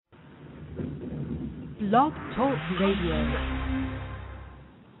Blog Talk Radio.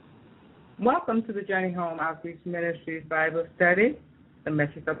 Welcome to the Journey Home Outreach Ministries Bible Study, the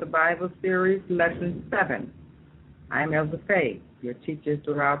Message of the Bible Series, Lesson 7. I'm Elder Faye, your teacher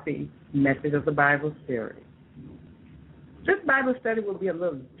throughout the Message of the Bible Series. This Bible study will be a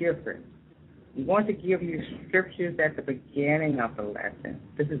little different. We want to give you scriptures at the beginning of the lesson.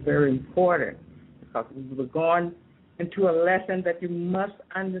 This is very important because we're going into a lesson that you must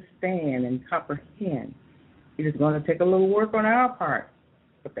understand and comprehend. It is going to take a little work on our part,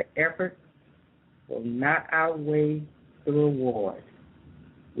 but the effort will not outweigh the reward.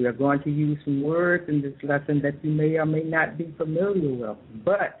 We are going to use some words in this lesson that you may or may not be familiar with,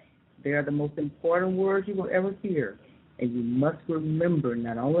 but they are the most important words you will ever hear, and you must remember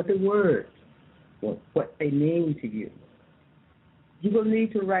not only the words, but what they mean to you. You will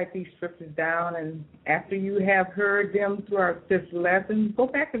need to write these scriptures down, and after you have heard them throughout this lesson, go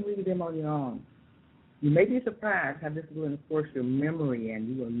back and read them on your own. You may be surprised how this will enforce your memory, and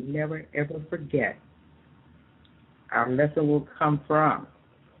you will never, ever forget. Our lesson will come from,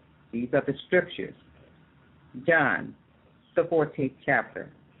 these are the scriptures: John, the 14th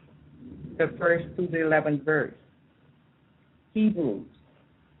chapter, the 1st through the 11th verse; Hebrews,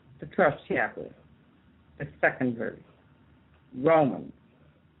 the 12th chapter, the 2nd verse; Romans,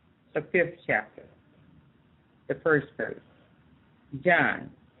 the 5th chapter, the 1st verse; John,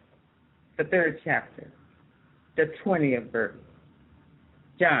 the 3rd chapter, the 20th verse;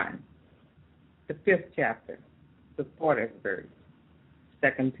 John, the 5th chapter, the 40th verse;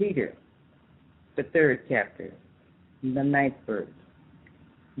 2 Peter, the 3rd chapter, the 9th verse;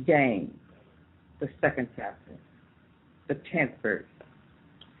 James, the 2nd chapter, the 10th verse;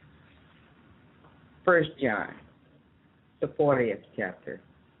 1 John, the 40th chapter,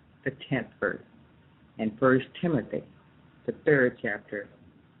 the 10th verse; and 1 Timothy, the 3rd chapter,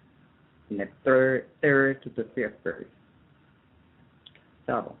 and the 3rd to the 5th verse.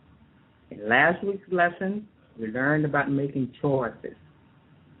 So, in last week's lesson, we learned about making choices.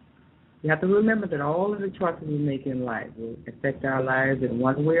 You have to remember that all of the choices we make in life will affect our lives in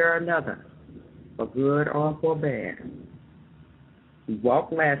one way or another, for good or for bad. We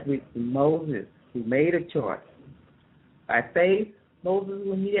walked last week with Moses, who made a choice. By faith, Moses,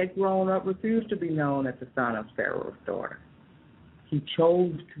 when he had grown up, refused to be known as the son of Pharaoh's daughter. He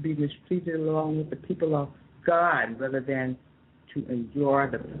chose to be mistreated along with the people of God rather than to enjoy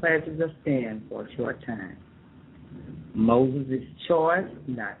the pleasures of sin for a short time. Moses' choice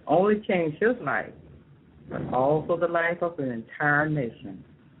not only changed his life, but also the life of an entire nation.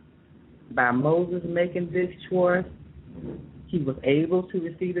 By Moses making this choice, he was able to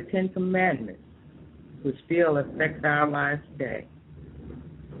receive the 10 Commandments, which still affect our lives today.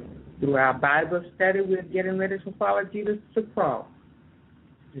 Through our Bible study, we're getting ready to follow Jesus to the cross.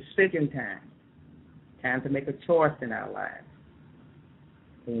 Decision time. Time to make a choice in our lives.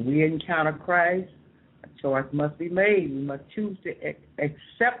 When we encounter Christ, a choice must be made. We must choose to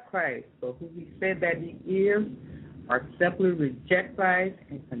accept Christ for who he said that he is, or simply reject Christ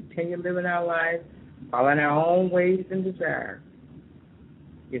and continue living our lives following our own ways and desires.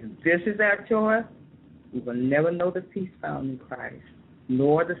 If this is our choice, we will never know the peace found in Christ,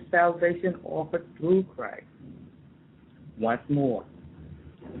 nor the salvation offered through Christ. Once more,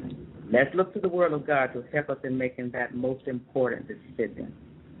 let's look to the Word of God to help us in making that most important decision.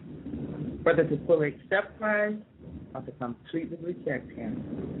 Whether to fully accept Christ or to completely reject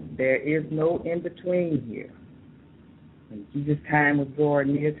him. There is no in-between here. When Jesus' time was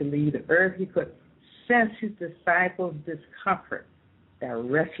drawing near to leave the earth, he could sense his disciples' discomfort, their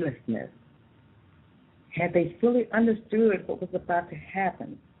restlessness. Had they fully understood what was about to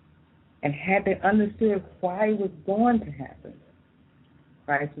happen, and had they understood why it was going to happen,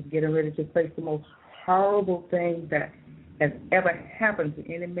 Christ was getting ready to face the most horrible thing that has ever happened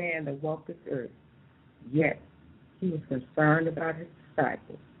to any man that walked this earth. Yet, he was concerned about his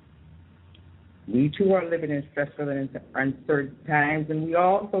disciples. We too are living in stressful and uncertain times, and we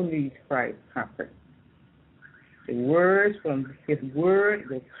also need Christ's comfort. The words from his word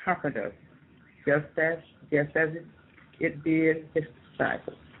will comfort us, just as it did his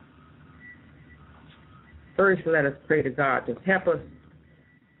disciples. First, let us pray to God to help us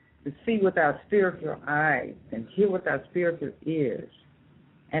to see with our spiritual eyes and hear with our spiritual ears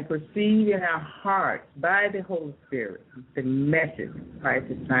and perceive in our hearts by the Holy Spirit the message Christ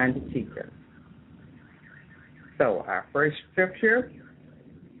is trying to teach us. So our first scripture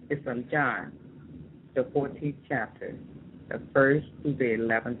is from John, the 14th chapter, the 1st through the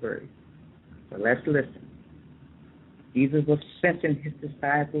 11th verse. So let's listen. Jesus was sensing his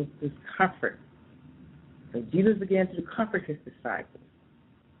disciples' discomfort. So Jesus began to comfort his disciples.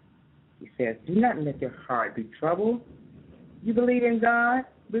 He says, do not let your heart be troubled. You believe in God,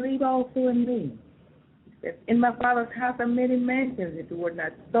 believe also in me. He says, in my Father's house are many mansions. If it were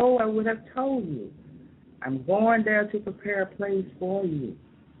not so, I would have told you. I'm going there to prepare a place for you.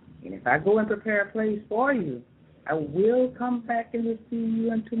 And if I go and prepare a place for you, I will come back and receive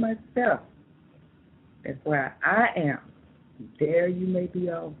you unto myself. That's where I am. There you may be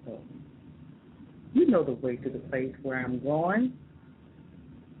also. You know the way to the place where I'm going.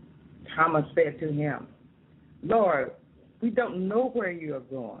 Thomas said to him, Lord, we don't know where you are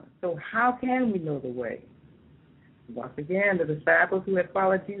going, so how can we know the way? Once again, the disciples who had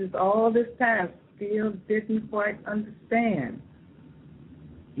followed Jesus all this time still didn't quite understand.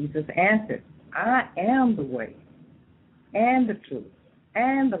 Jesus answered, I am the way and the truth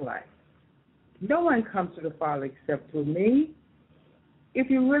and the life. No one comes to the Father except through me. If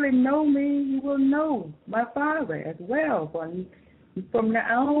you really know me, you will know my Father as well. For from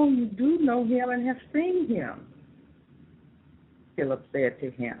now on, you do know him and have seen him. Philip said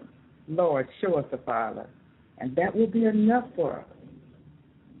to him, Lord, show us the Father, and that will be enough for us.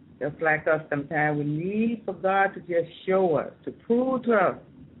 Just like us, sometimes we need for God to just show us, to prove to us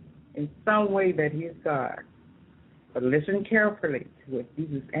in some way that he is God. But listen carefully to what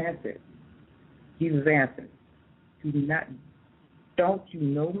Jesus answered. Jesus answered, don't you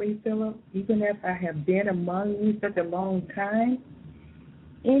know me, Philip, even if I have been among you such a long time?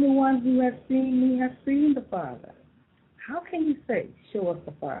 Anyone who has seen me has seen the Father. How can you say, show us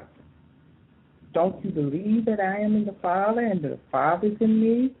the Father? Don't you believe that I am in the Father and the Father is in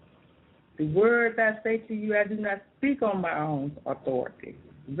me? The words I say to you, I do not speak on my own authority.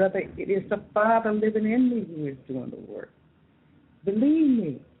 Rather, it is the Father living in me who is doing the work. Believe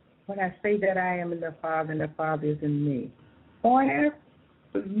me when I say that I am in the Father and the Father is in me. Or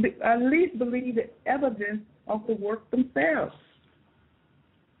at least believe the evidence of the work themselves.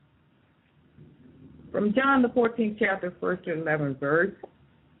 From John the 14th chapter, 1st to 11th verse,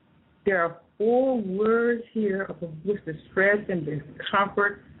 there are 4 words here of which the stress and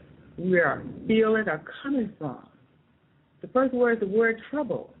discomfort we are feeling are coming from. The first word is the word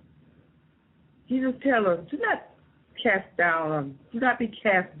trouble. Jesus tells us, do not be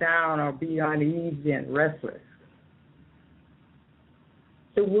cast down or be uneasy and restless.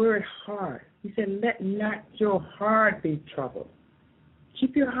 The word heart. He said, let not your heart be troubled.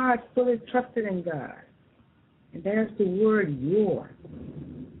 Keep your heart fully trusted in God. And there's the word your.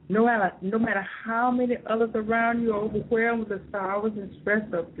 No matter how many others around you are overwhelmed with the sorrows and stress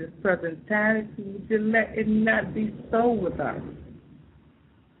of this present time, just let it not be so with us.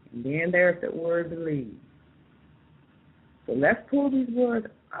 And then there's the word believe. So let's pull these words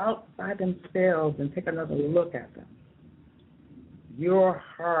out by themselves and take another look at them. Your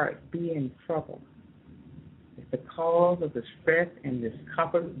heart be in trouble. It's the cause of the stress and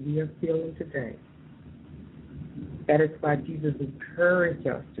discomfort we are feeling today. That is why Jesus encouraged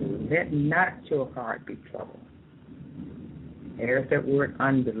us to let not your heart be troubled. There's that word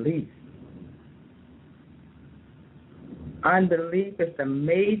unbelief. Unbelief is the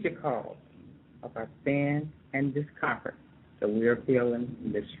major cause of our sin and discomfort that we are feeling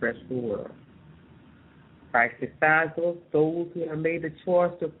in this stressful world. Christ disciples, those who have made the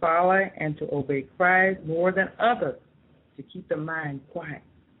choice to follow and to obey Christ more than others, to keep the mind quiet.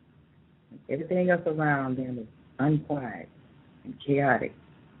 Everything else around them is unquiet and chaotic.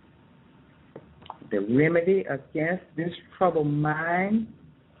 The remedy against this troubled mind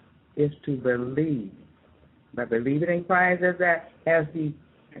is to believe. By believing in Christ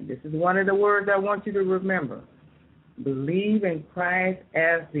and this is one of the words I want you to remember, believe in Christ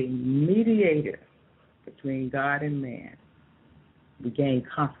as the mediator between God and man. We gain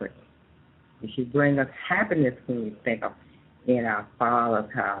comfort. It should bring us happiness when we think of in our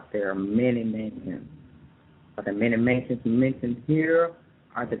Father's house there are many mansions. But the many mansions mentioned here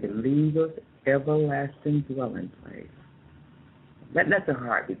are the believer's everlasting dwelling place. Let the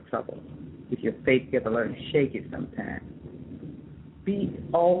heart be troubled. If your faith gets a little shaky sometimes. Be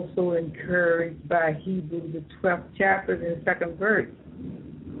also encouraged by Hebrews the 12th chapter and the 2nd verse.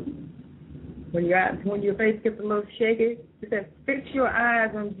 When your faith gets a little shaky, it says, fix your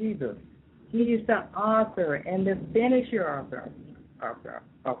eyes on Jesus. He is the author and the finisher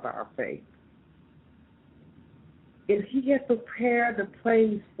of our faith. If he has prepared the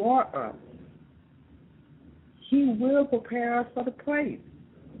place for us, he will prepare us for the place.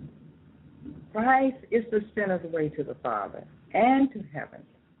 Christ is the sinner's way to the Father and to heaven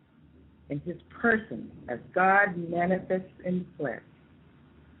in his person as God manifests in flesh.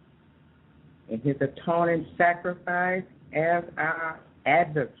 In his atoning sacrifice as our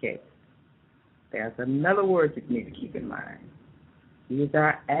advocate. There's another word you need to keep in mind. He is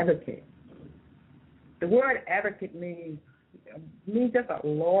our advocate. The word advocate means just a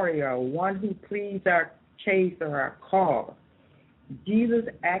lawyer, one who pleads our case or our cause. Jesus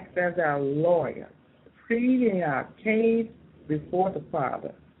acts as our lawyer, pleading our case before the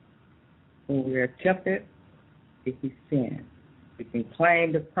Father. When we are tempted, if we sin, we can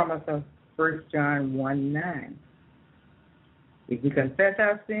claim the promise of 1 John 1:9. If we confess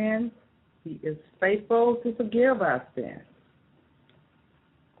our sins, He is faithful to forgive our sins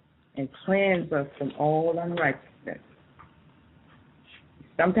and cleanse us from all unrighteousness.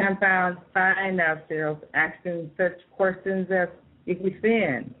 Sometimes find ourselves asking such questions as, if we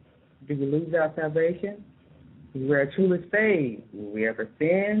sin, do we lose our salvation? If we are truly saved, will we ever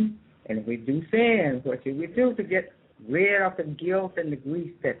sin? And if we do sin, what should we do to get rid of the guilt and the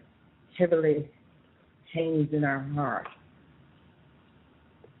grief that heavily hangs in our heart?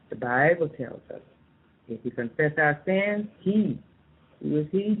 The Bible tells us, if we confess our sins,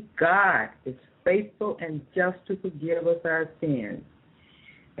 God, is faithful and just to forgive us our sins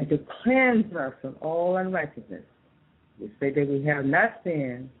and to cleanse us from all unrighteousness. We say that we have not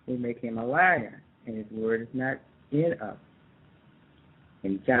sinned, we make Him a liar, and His word is not in us.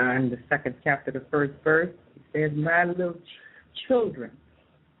 In John, the 2nd chapter, the 1st verse, it says, my little children,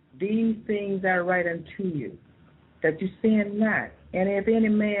 these things I write unto you, that you sin not. And if any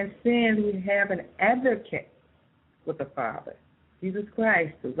man sins, we have an advocate with the Father, Jesus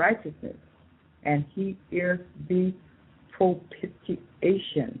Christ, the righteousness, and He is the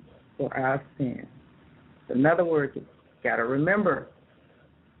propitiation for our sins. In other words, you've got to remember,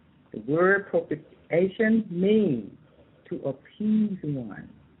 the word propitiation means to appease one,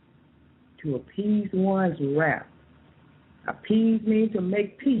 to appease one's wrath. Appease means to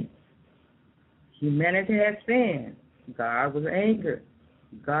make peace. Humanity has sinned. God was angered.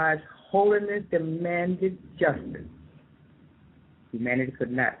 God's holiness demanded justice. Humanity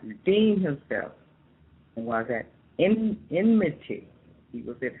could not redeem himself and was at enmity. He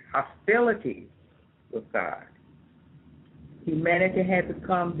was in hostility with God. Humanity had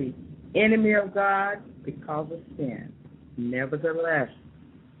become the enemy of God because of sin. Nevertheless,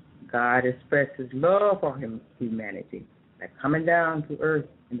 God expressed His love for humanity by coming down to earth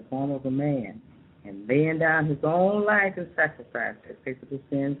in the form of a man and laying down His own life and sacrifice to pay for the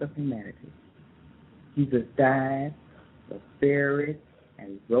sins of humanity. Jesus died, was buried,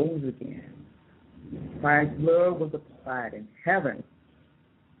 and rose again. Christ's blood was applied in heaven.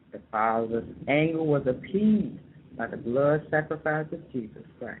 The Father's anger was appeased by the blood sacrifice of Jesus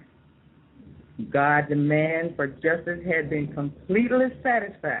Christ. God's demand for justice had been completely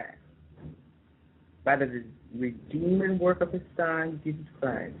satisfied by the redeeming work of His Son, Jesus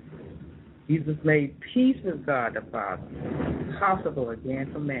Christ. Jesus made peace with God the Father possible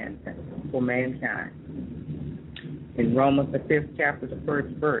again for mankind. In Romans the 5th chapter, the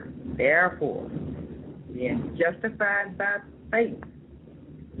 1st verse, therefore, being justified by faith,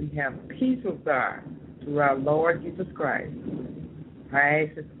 we have peace with God through our Lord Jesus Christ.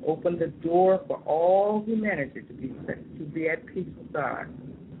 Christ has opened the door for all humanity to be at peace with God,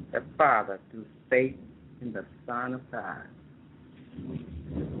 the Father, through faith in the Son of God.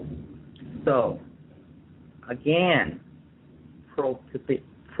 So, again,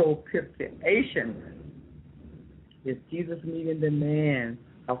 propitiation is Jesus meeting the demands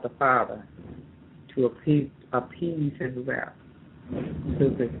of the Father to appease His wrath, so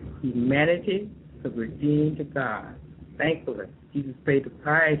that humanity could redeem to God. Thankfully, Jesus paid the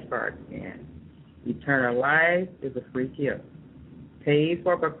price for our sin. Eternal life is a free gift, paid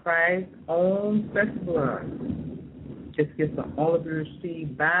for by Christ's own special blood. This gift can only be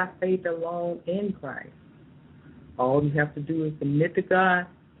received by faith alone in Christ. All you have to do is admit to God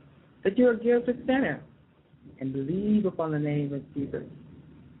that you're a guilty sinner and believe upon the name of Jesus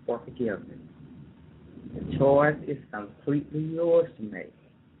for forgiveness. The choice is completely yours to make.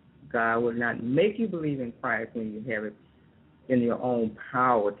 God will not make you believe in Christ when you have it in your own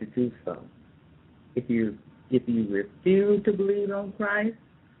power to do so. If you refuse to believe on Christ,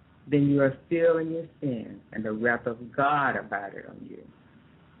 then you are still in your sin, and the wrath of God abided on you.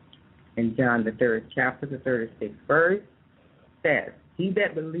 In John the 3rd chapter, the 36th verse says, he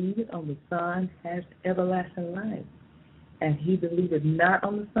that believeth on the Son has everlasting life, and he believeth not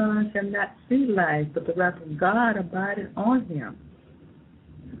on the Son shall not see life, but the wrath of God abideth on him.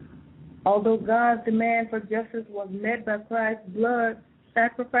 Although God's demand for justice was met by Christ's blood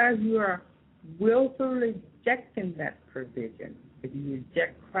sacrifice, you are willfully rejecting that provision. If you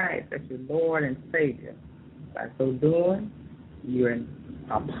reject Christ as your Lord and Savior, by so doing, you are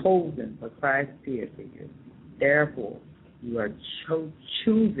opposing what Christ did for you. Therefore, you are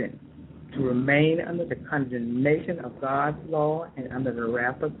choosing to remain under the condemnation of God's law and under the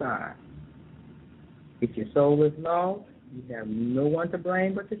wrath of God. If your soul is lost, you have no one to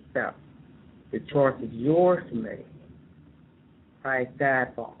blame but yourself. The choice is yours to make. Christ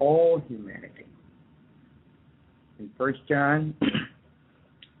died for all humanity. In 1 John,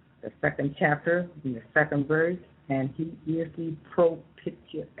 the 2nd chapter, in the 2nd verse, and he is the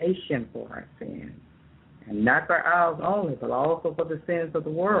propitiation for our sins. And not for ours only, but also for the sins of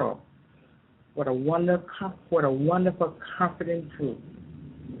the world. What a wonderful, comforting truth.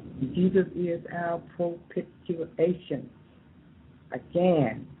 Jesus is our propitiation.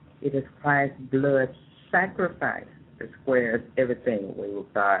 Again, it is Christ's blood sacrifice that squares everything away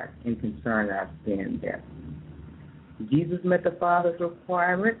with God in concerning our sin and death. Jesus met the Father's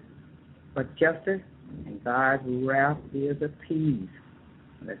requirement for justice, and God's wrath is appeased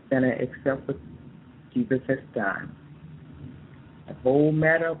when the sinner accepts what Jesus has done. The whole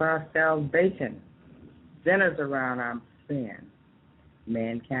matter of our salvation centers around our sin.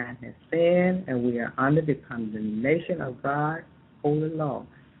 Mankind has sinned, and we are under the condemnation of God's holy law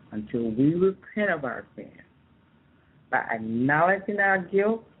until we repent of our sin. By acknowledging our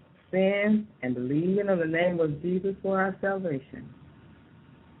guilt, sin, and believing in the name of Jesus for our salvation.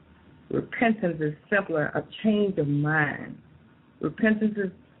 Repentance is simply a change of mind. Repentance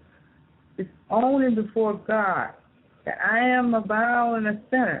is owning before God that I am a vile and a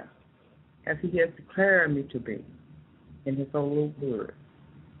sinner, as he has declared me to be in his holy word.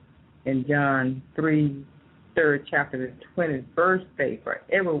 In John 3, 3rd chapter, the 20th verse states, for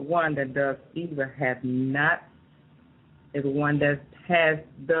everyone that does evil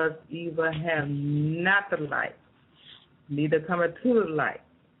does evil have not the light, neither cometh to the light,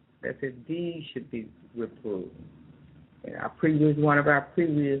 that his deeds should be reproved. In one of our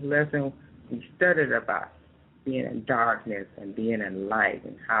previous lessons, we studied about being in darkness and being in light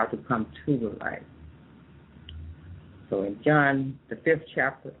and how to come to the light. So in John, the 5th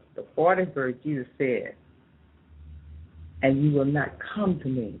chapter, the 40th verse, Jesus said, and you will not come to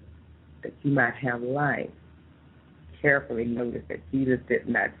me that you might have life. Carefully notice that Jesus did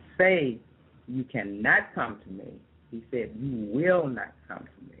not say you cannot come to me. He said you will not come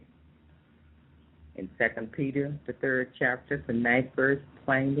to me. In 2 Peter, the 3rd chapter, the 9th verse,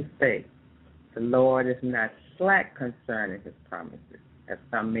 plainly states, the Lord is not slack concerning his promises, as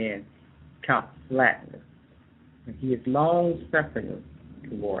some men count slackness. And he is long-suffering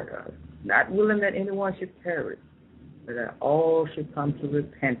toward us, not willing that anyone should perish, but that all should come to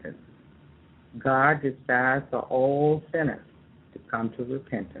repentance. God desires for all sinners to come to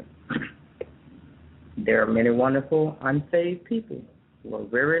repentance. There are many wonderful, unsaved people who are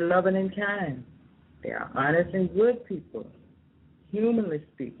very loving and kind. They are honest and good people, humanly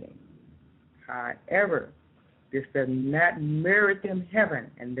speaking. However, this does not merit them heaven,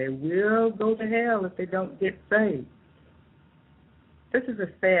 and they will go to hell if they don't get saved. This is a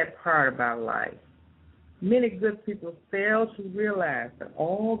sad part about life. Many good people fail to realize that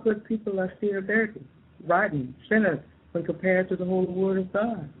all good people are still dirty, rotten, sinners when compared to the holy word of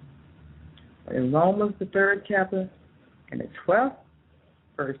God. But in Romans, the 3rd chapter, and the 12th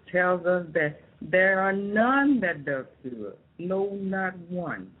verse tells us that there are none that does good, no, not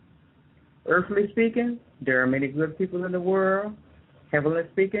one. Earthly speaking, there are many good people in the world. Heavenly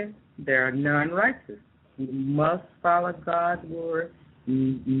speaking, there are none righteous. We must follow God's word,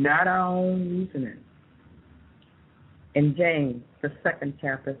 not our own reasoning. In James, the 2nd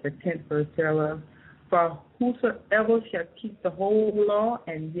chapter, the 10th verse tells us, for whosoever shall keep the whole law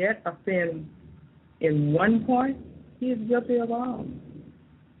and yet offend in one point, he is guilty of all.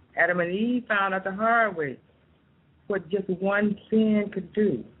 Adam and Eve found out the hard way what just one sin could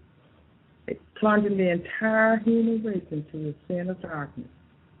do. It plunged the entire human race into a sin of darkness.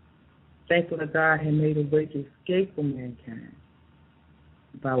 Thankfully, God had made a way to escape from mankind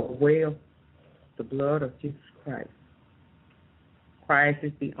by way of the blood of Jesus Christ. Christ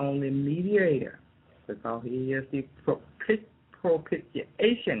is the only mediator because he is the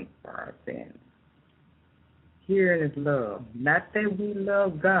propitiation for our sins. Herein is love, not that we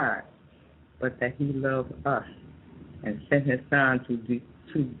love God, but that he loved us and sent his Son to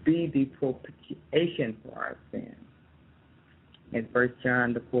be the propitiation for our sins. In 1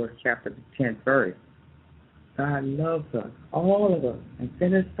 John, the 4th chapter, the 10th verse, God loves us, all of us, and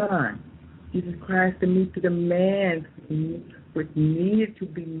sent his Son, Jesus Christ, to meet the demands which needed to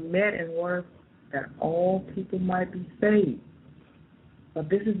be met in order that all people might be saved. But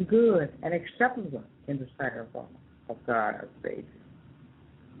this is good and acceptable in the sight of God our Savior.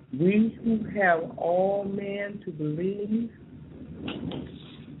 We who have all men to believe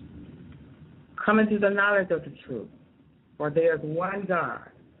come into the knowledge of the truth. For there is one God,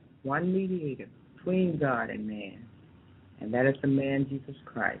 one mediator between God and man, and that is the man Jesus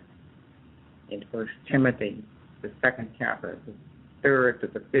Christ. in 1 Timothy, the 2nd chapter, the 3rd to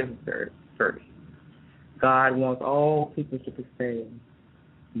the 5th verse. God wants all people to be saved.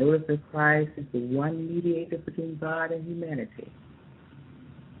 Notice that Christ is the one mediator between God and humanity.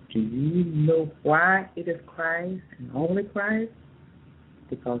 Do you know why it is Christ and only Christ?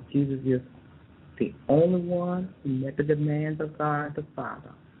 Because Jesus is the only one who met the demands of God the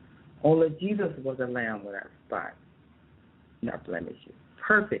Father. Only Jesus was a lamb without spot, not blemish,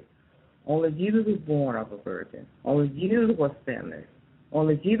 perfect. Only Jesus was born of a virgin. Only Jesus was sinless.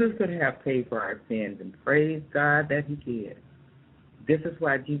 Only Jesus could have paid for our sins, and praise God that he did. This is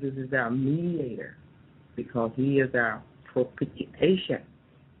why Jesus is our mediator, because he is our propitiation.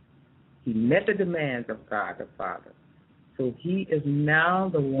 He met the demands of God the Father. So he is now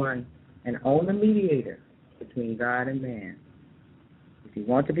the one and only mediator between God and man. If you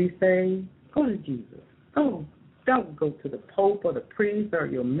want to be saved, go to Jesus. Don't go to the Pope or the priest or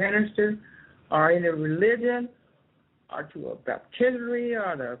your minister or any religion or to a baptistry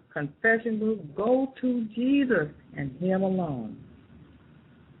or the confession booth. Go to Jesus and him alone.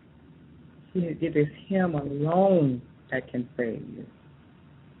 It is him alone that can save you.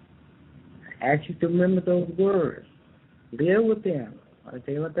 I ask you to remember those words. Live with them on a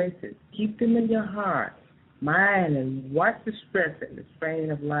daily basis. Keep them in your heart, mind, and watch the stress and the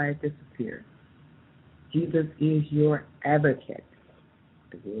strain of life disappear. Jesus is your advocate.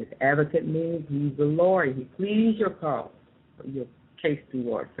 The word advocate means he's the lawyer. He pleads your cause or your case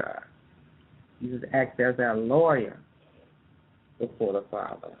towards God. Jesus acts as our lawyer before the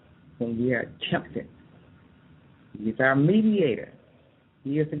Father when we are tempted. He is our mediator.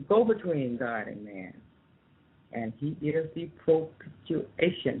 He is the go-between God and man. And he is the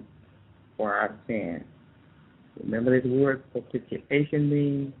propitiation for our sins. Remember this word propitiation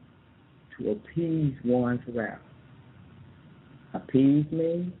means to appease one's wrath. Appease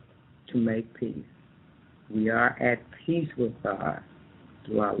means to make peace. We are at peace with God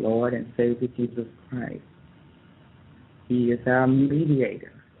through our Lord and Savior Jesus Christ. He is our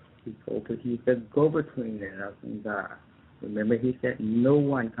mediator. He's the go-between us and God. Remember, he said, no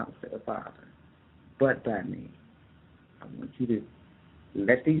one comes to the Father but by me. I want you to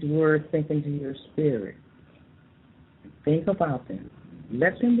let these words sink into your spirit. And think about them.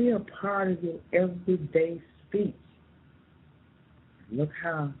 Let them be a part of your everyday speech. Look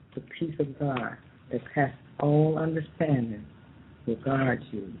how the peace of God that passes all understanding will guard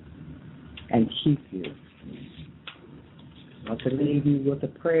you and keep you. I want to leave you with a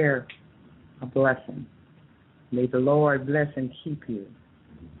prayer, a blessing. May the Lord bless and keep you.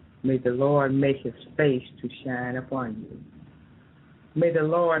 May the Lord make his face to shine upon you. May the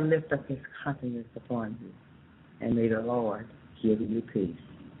Lord lift up his countenance upon you. And may the Lord give you peace.